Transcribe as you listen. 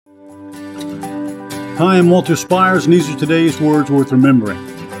Hi, I'm Walter Spires, and these are today's words worth remembering.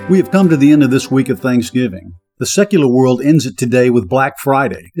 We have come to the end of this week of Thanksgiving. The secular world ends it today with Black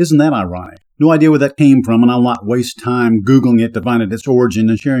Friday. Isn't that ironic? No idea where that came from, and I'll not waste time Googling it to find out its origin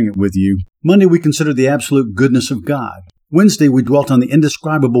and sharing it with you. Monday, we considered the absolute goodness of God. Wednesday, we dwelt on the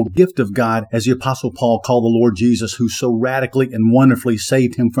indescribable gift of God as the Apostle Paul called the Lord Jesus, who so radically and wonderfully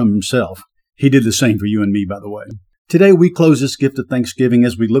saved him from himself. He did the same for you and me, by the way. Today, we close this gift of Thanksgiving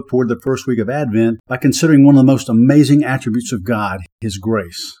as we look toward the first week of Advent by considering one of the most amazing attributes of God, His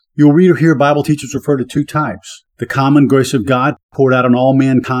grace. You'll read or hear Bible teachers refer to two types. The common grace of God, poured out on all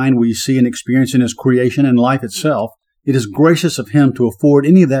mankind we see and experience in His creation and life itself. It is gracious of Him to afford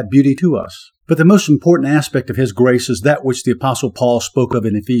any of that beauty to us. But the most important aspect of His grace is that which the Apostle Paul spoke of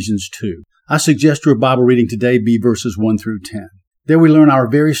in Ephesians 2. I suggest your Bible reading today be verses 1 through 10. There we learn our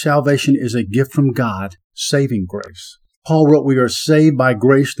very salvation is a gift from God, saving grace. Paul wrote we are saved by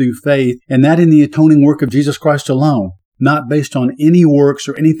grace through faith, and that in the atoning work of Jesus Christ alone, not based on any works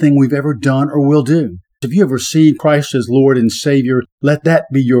or anything we've ever done or will do. If you have received Christ as Lord and Savior, let that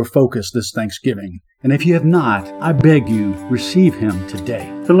be your focus this Thanksgiving. And if you have not, I beg you, receive Him today.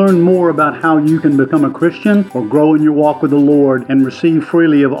 To learn more about how you can become a Christian or grow in your walk with the Lord and receive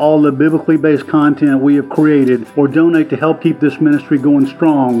freely of all the biblically based content we have created or donate to help keep this ministry going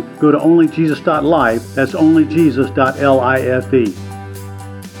strong, go to onlyjesus.life. That's onlyjesus.life.